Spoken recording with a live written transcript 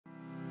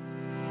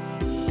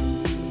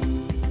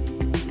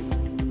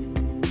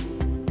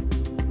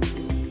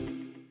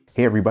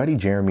Hey everybody,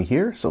 Jeremy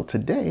here. So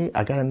today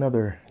I got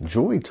another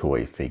Joy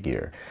Toy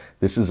figure.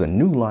 This is a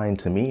new line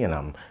to me and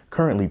I'm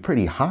currently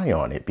pretty high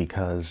on it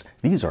because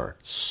these are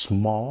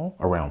small,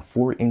 around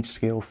 4-inch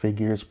scale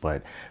figures,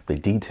 but the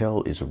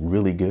detail is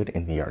really good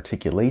and the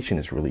articulation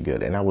is really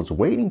good. And I was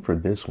waiting for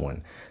this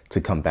one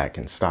to come back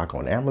in stock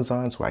on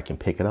Amazon so I can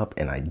pick it up,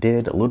 and I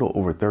did. A little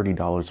over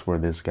 $30 for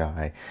this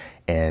guy,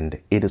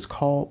 and it is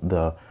called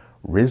the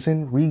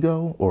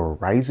Risen-Rego or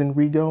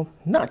Risen-Rego,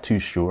 not too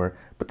sure,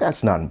 but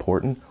that's not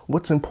important.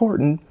 What's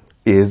important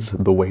is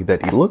the way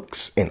that he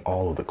looks and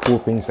all of the cool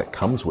things that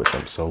comes with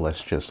him. So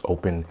let's just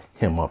open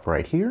him up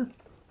right here.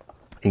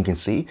 You can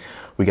see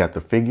we got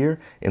the figure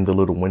in the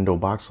little window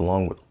box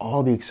along with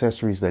all the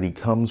accessories that he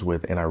comes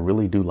with. And I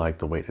really do like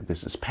the way that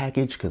this is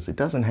packaged because it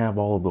doesn't have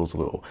all of those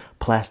little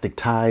plastic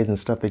ties and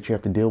stuff that you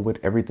have to deal with.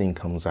 Everything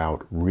comes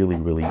out really,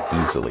 really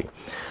easily.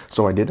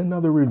 So I did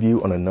another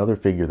review on another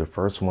figure, the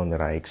first one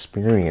that I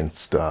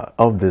experienced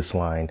of this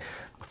line,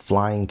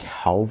 Flying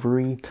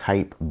Cavalry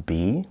Type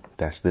B.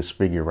 That's this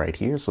figure right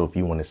here. So if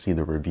you want to see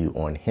the review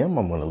on him,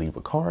 I'm going to leave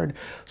a card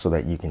so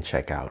that you can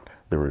check out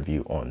the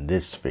review on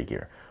this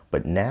figure.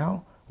 But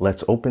now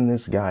let's open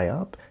this guy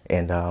up,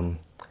 and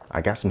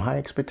I got some high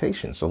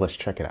expectations, so let's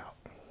check it out.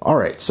 All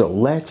right, so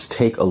let's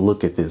take a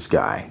look at this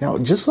guy. Now,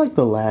 just like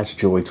the last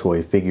Joy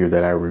Toy figure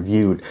that I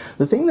reviewed,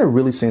 the thing that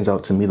really stands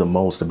out to me the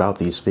most about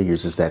these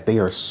figures is that they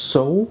are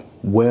so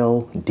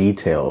well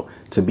detailed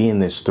to be in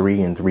this 3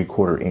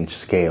 3/4 inch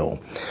scale.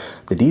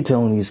 The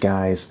detail in these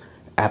guys,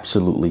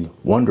 absolutely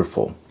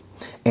wonderful.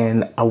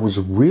 And I was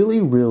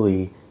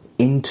really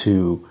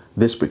into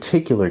this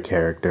particular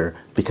character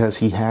because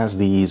he has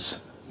these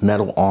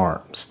metal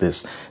arms,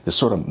 this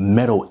sort of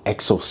metal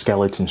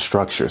exoskeleton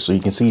structure. So you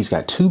can see he's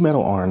got 2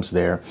 metal arms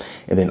there,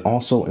 and then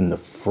also in the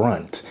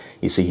front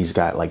you see he's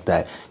got like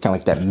that kind of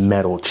like that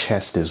metal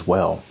chest as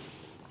well.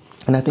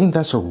 And I think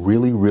that's a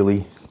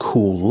really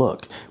cool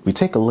look. We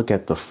take a look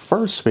at the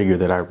first figure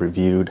that I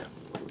reviewed,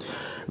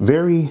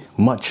 very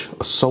much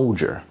a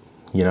soldier,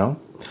 you know,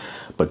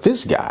 but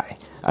this guy,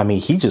 I mean,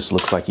 he just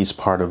looks like he's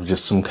part of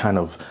just some kind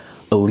of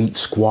elite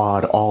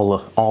squad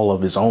all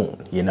of his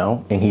own, you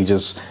know, and he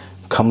just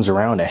comes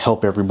around to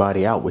help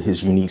everybody out with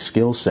his unique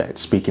skill set.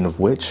 Speaking of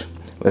which,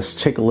 let's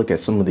take a look at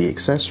some of the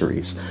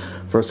accessories.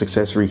 First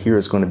accessory here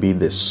is going to be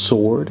this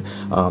sword.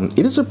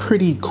 It is a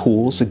pretty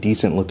cool, it's a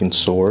decent looking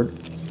sword.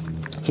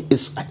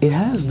 It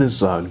has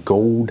this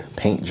gold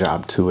paint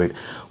job to it,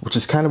 which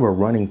is kind of a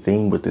running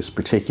theme with this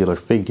particular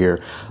figure.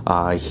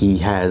 He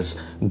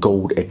has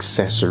gold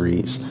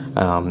accessories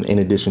in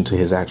addition to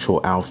his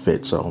actual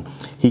outfit, so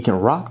he can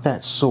rock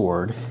that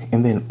sword.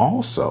 And then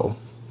also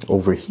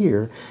over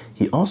here,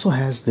 he also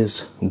has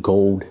this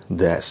gold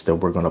vest that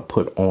we're going to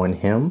put on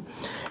him,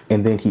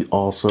 and then he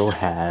also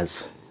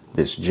has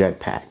this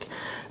jetpack.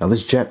 Now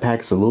this jetpack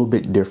is a little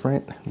bit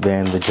different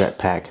than the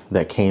jetpack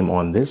that came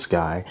on this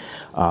guy.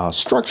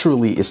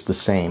 Structurally it's the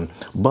same,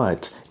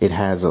 but it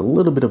has a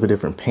little bit of a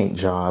different paint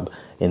job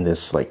in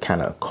this like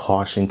kind of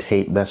caution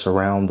tape that's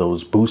around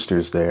those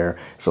boosters there.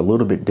 It's a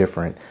little bit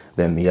different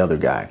than the other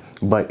guy,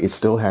 but it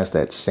still has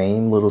that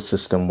same little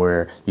system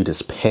where you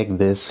just peg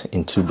this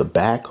into the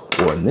back,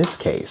 or in this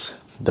case,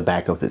 the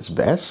back of his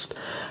vest,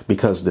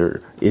 because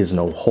there is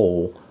no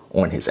hole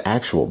on his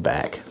actual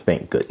back,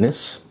 thank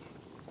goodness.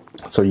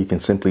 So you can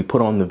simply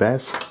put on the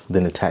vest,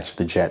 then attach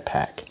the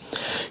jetpack.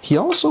 He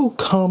also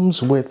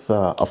comes with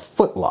a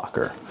foot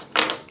locker.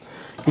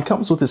 He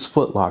comes with his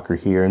foot locker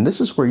here, and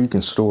this is where you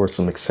can store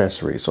some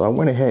accessories. So I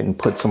went ahead and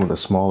put some of the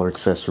smaller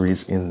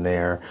accessories in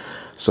there.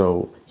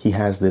 So he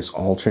has this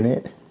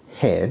alternate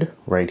head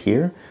right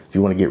here. If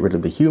you want to get rid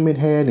of the human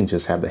head and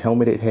just have the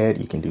helmeted head,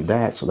 you can do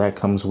that. So that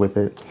comes with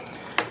it.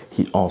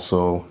 He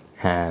also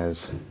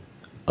has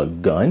a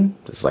gun.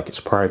 This is like his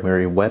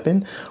primary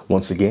weapon.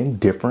 Once again,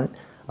 different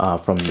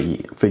from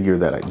the figure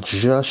that I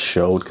just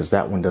showed, because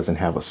that one doesn't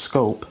have a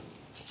scope.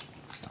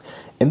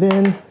 And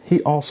then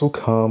he also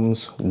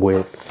comes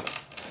with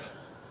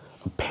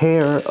a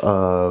pair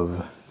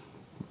of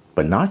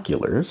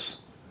binoculars,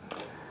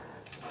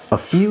 a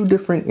few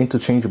different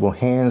interchangeable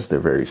hands. They're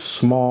very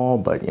small,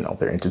 but you know,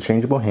 they're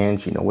interchangeable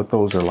hands. You know what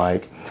those are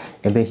like.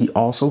 And then he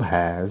also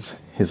has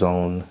his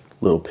own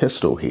little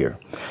pistol here.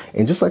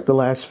 And just like the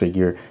last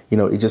figure, you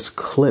know, it just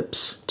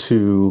clips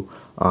to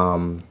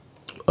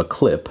a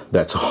clip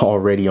that's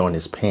already on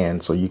his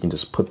pants, so you can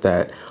just put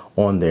that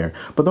on there.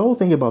 But the whole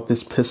thing about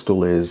this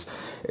pistol is,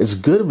 as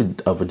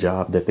good of a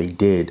job that they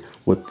did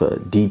with the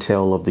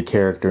detail of the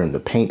character and the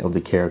paint of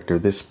the character,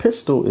 this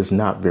pistol is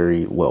not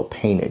very well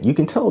painted. You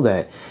can tell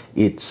that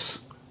it's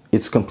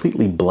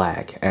completely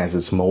black as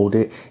it's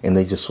molded, and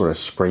they just sort of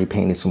spray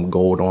painted some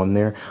gold on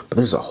there. But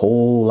there's a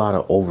whole lot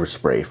of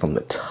overspray from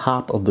the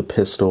top of the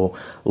pistol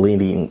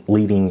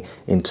leading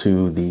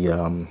into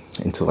the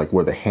into like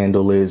where the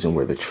handle is and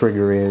where the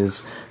trigger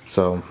is.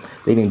 So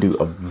they didn't do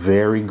a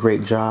very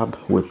great job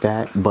with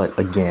that. But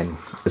again,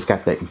 it's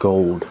got that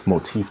gold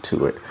motif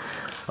to it.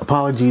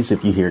 Apologies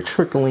if you hear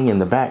trickling in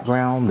the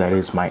background. That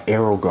is my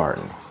arrow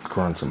garden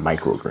growing some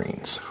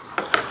microgreens.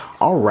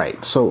 All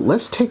right, so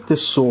let's take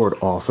this sword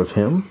off of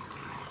him.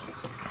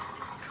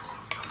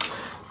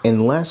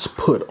 And let's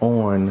put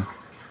on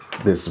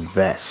this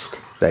vest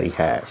that he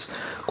has.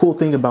 Cool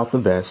thing about the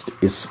vest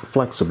is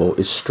flexible,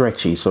 it's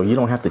stretchy, so you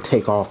don't have to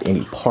take off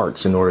any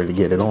parts in order to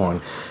get it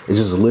on. It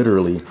just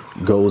literally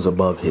goes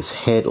above his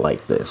head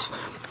like this.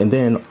 And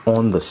then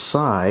on the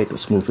side,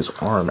 let's move his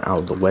arm out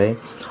of the way.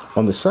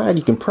 On the side,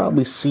 you can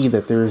probably see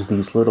that there's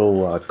these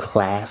little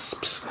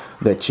clasps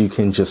that you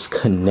can just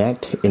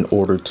connect in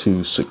order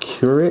to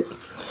secure it.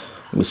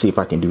 Let me see if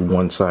I can do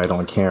one side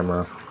on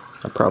camera.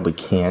 I probably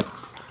can't.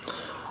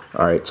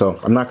 All right, so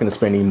I'm not going to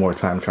spend any more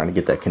time trying to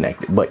get that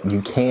connected, but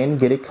you can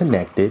get it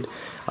connected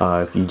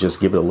if you just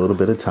give it a little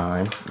bit of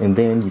time. And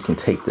then you can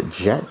take the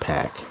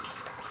jetpack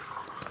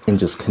and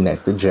just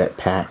connect the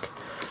jetpack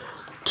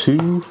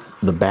to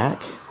the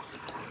back,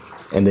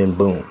 and then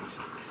boom,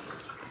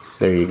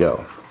 there you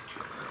go.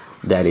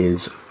 That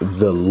is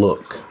the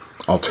look.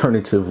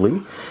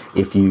 Alternatively,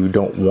 if you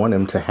don't want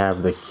him to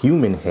have the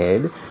human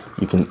head,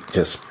 you can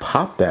just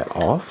pop that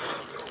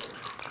off.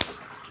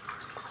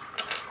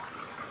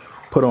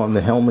 Put on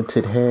the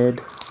helmeted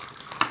head,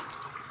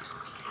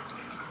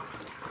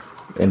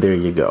 and there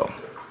you go.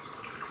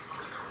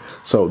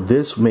 So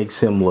this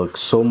makes him look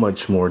so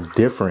much more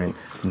different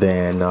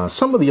than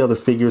some of the other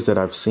figures that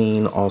I've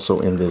seen also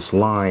in this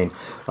line,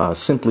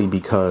 simply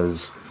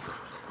because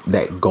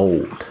that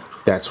gold,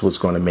 that's what's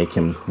going to make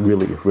him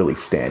really, really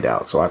stand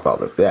out. So I thought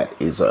that that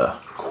is a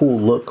cool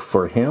look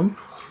for him.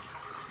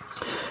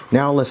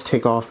 Now let's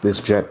take off this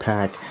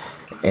jetpack,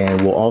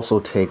 and we'll also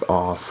take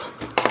off,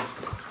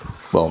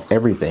 well,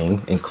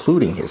 everything,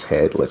 including his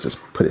head. Let's just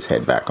put his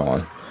head back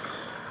on.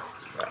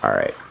 All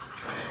right.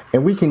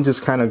 And we can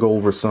just kind of go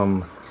over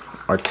some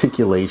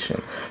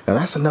articulation. Now,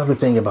 that's another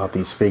thing about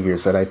these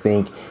figures that I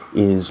think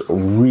is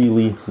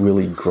really,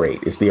 really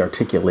great, is the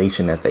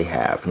articulation that they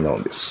have. You know,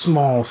 this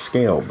small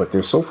scale, but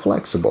they're so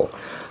flexible.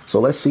 So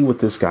let's see what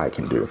this guy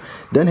can do.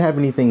 Doesn't have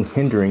anything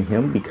hindering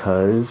him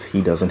because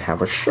he doesn't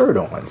have a shirt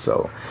on.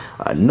 So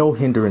no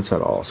hindrance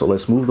at all. So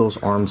let's move those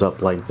arms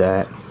up like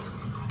that.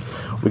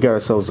 We got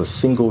ourselves a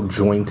single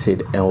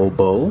jointed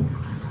elbow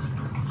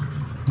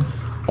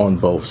on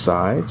both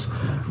sides,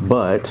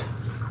 but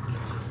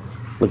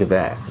look at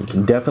that. You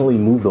can definitely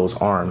move those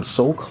arms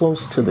so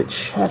close to the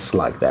chest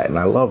like that. And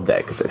I love that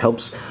because it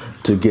helps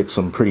to get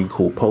some pretty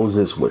cool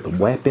poses with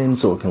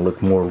weapons so it can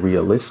look more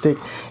realistic.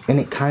 And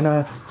it kind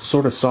of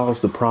sort of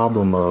solves the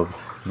problem of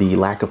the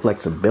lack of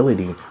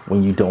flexibility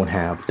when you don't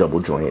have double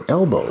jointed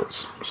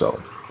elbows.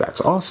 So that's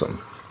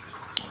awesome.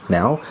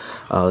 Now,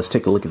 let's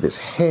take a look at this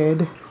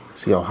head.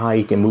 See how high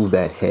he can move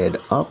that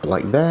head up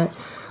like that.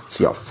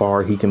 See how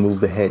far he can move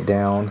the head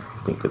down.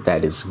 I think that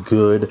that is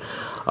good.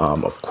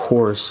 Of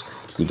course,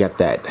 you got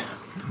that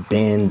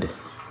bend,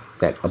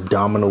 that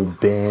abdominal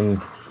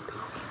bend.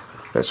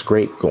 That's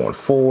great going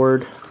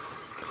forward.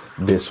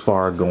 This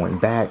far going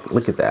back.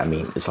 Look at that. I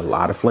mean, it's a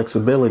lot of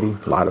flexibility,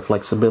 a lot of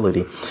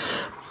flexibility.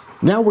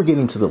 Now we're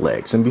getting to the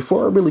legs. And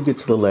before I really get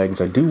to the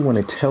legs, I do want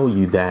to tell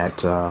you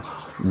that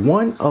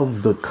one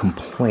of the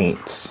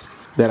complaints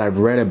that I've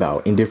read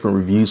about in different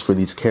reviews for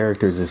these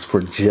characters is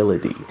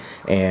fragility,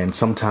 and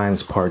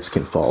sometimes parts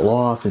can fall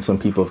off, and some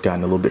people have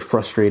gotten a little bit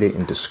frustrated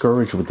and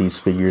discouraged with these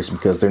figures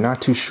because they're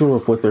not too sure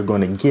if what they're going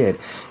to get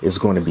is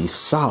going to be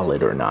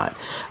solid or not.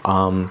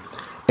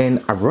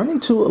 And I've run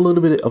into a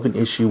little bit of an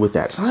issue with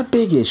that. It's not a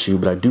big issue,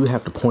 but I do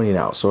have to point it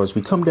out. So as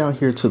we come down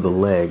here to the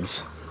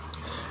legs,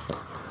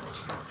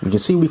 you can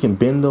see we can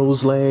bend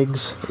those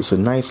legs. It's a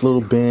nice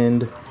little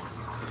bend.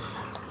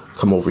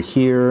 Come over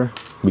here.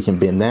 We can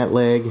bend that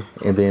leg,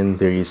 and then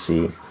there you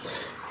see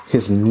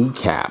his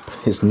kneecap.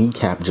 His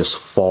kneecap just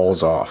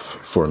falls off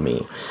for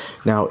me.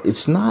 Now,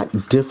 it's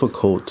not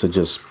difficult to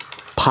just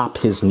pop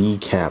his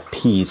kneecap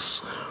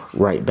piece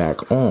right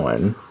back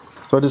on.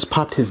 So I just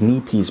popped his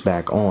knee piece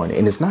back on,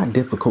 and it's not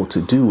difficult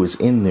to do. It's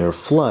in there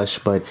flush,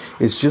 but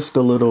it's just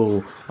a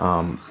little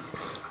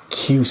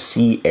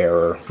QC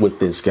error with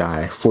this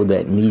guy for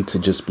that knee to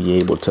just be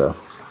able to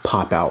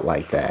pop out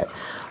like that.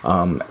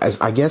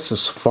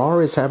 As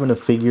far as having a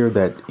figure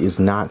that is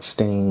not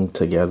staying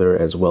together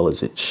as well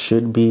as it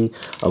should be,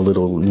 a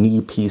little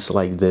knee piece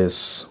like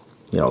this,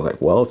 you know,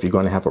 like, well, if you're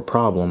going to have a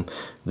problem,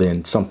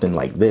 then something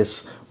like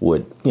this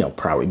would, you know,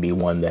 probably be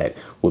one that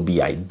would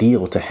be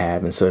ideal to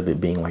have instead of it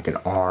being like an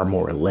arm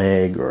or a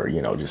leg or,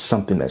 you know, just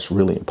something that's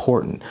really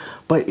important.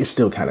 But it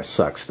still kind of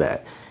sucks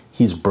that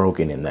he's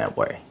broken in that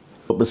way.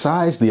 But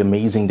besides the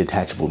amazing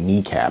detachable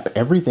kneecap,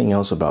 everything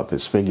else about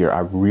this figure I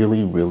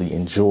really, really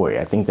enjoy.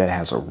 I think that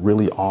has a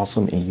really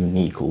awesome and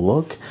unique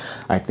look.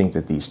 I think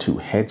that these two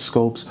head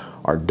sculpts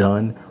are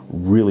done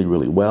really,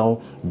 really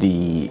well.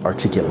 The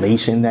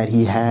articulation that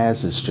he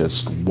has is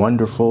just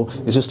wonderful.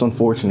 It's just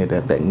unfortunate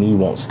that that knee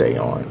won't stay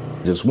on.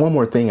 Just one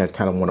more thing I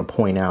kind of want to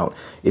point out.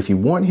 If you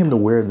want him to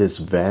wear this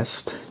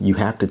vest, you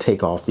have to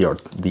take off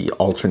the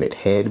alternate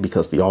head,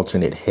 because the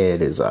alternate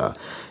head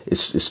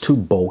is too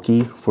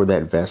bulky for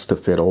that vest to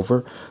fit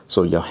over.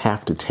 So you'll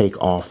have to take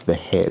off the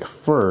head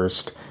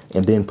first,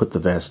 and then put the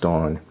vest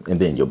on, and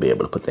then you'll be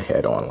able to put the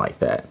head on like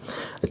that.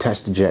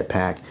 Attach the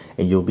jetpack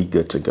and you'll be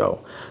good to go.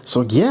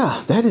 So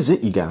yeah, that is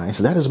it, you guys.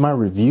 That is my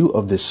review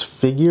of this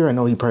figure. I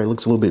know he probably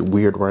looks a little bit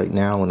weird right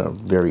now in a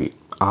very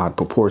odd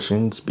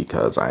proportions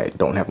because I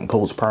don't have them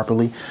posed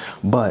properly,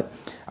 but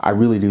I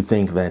really do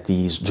think that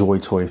these Joy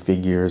Toy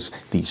figures,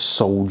 these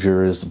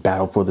Soldiers,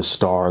 Battle for the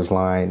Stars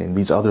line, and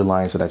these other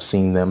lines that I've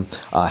seen them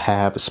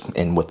have,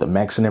 and with the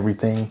mechs and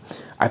everything,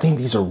 I think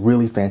these are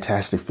really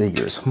fantastic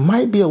figures.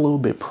 Might be a little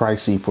bit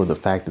pricey for the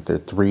fact that they're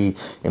 3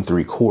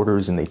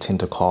 3/4 and they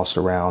tend to cost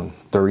around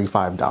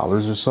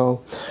 $35 or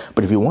so.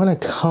 But if you want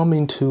to come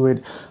into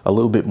it a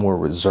little bit more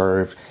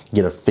reserved,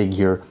 get a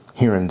figure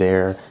here and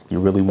there, you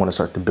really want to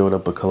start to build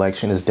up a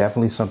collection, is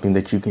definitely something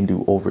that you can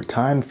do over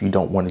time if you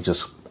don't want to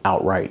just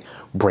outright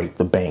break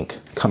the bank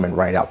coming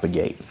right out the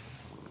gate.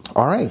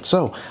 All right,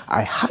 so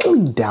I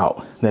highly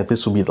doubt that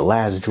this will be the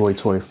last Joy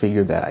Toy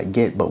figure that I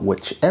get, but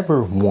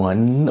whichever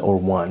one or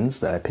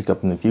ones that I pick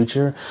up in the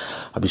future,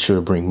 I'll be sure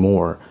to bring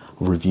more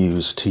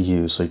reviews to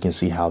you so you can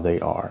see how they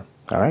are.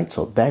 All right,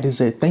 so that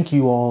is it. Thank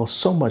you all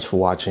so much for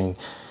watching.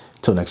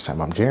 Till next time,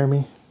 I'm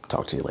Jeremy.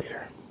 Talk to you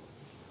later.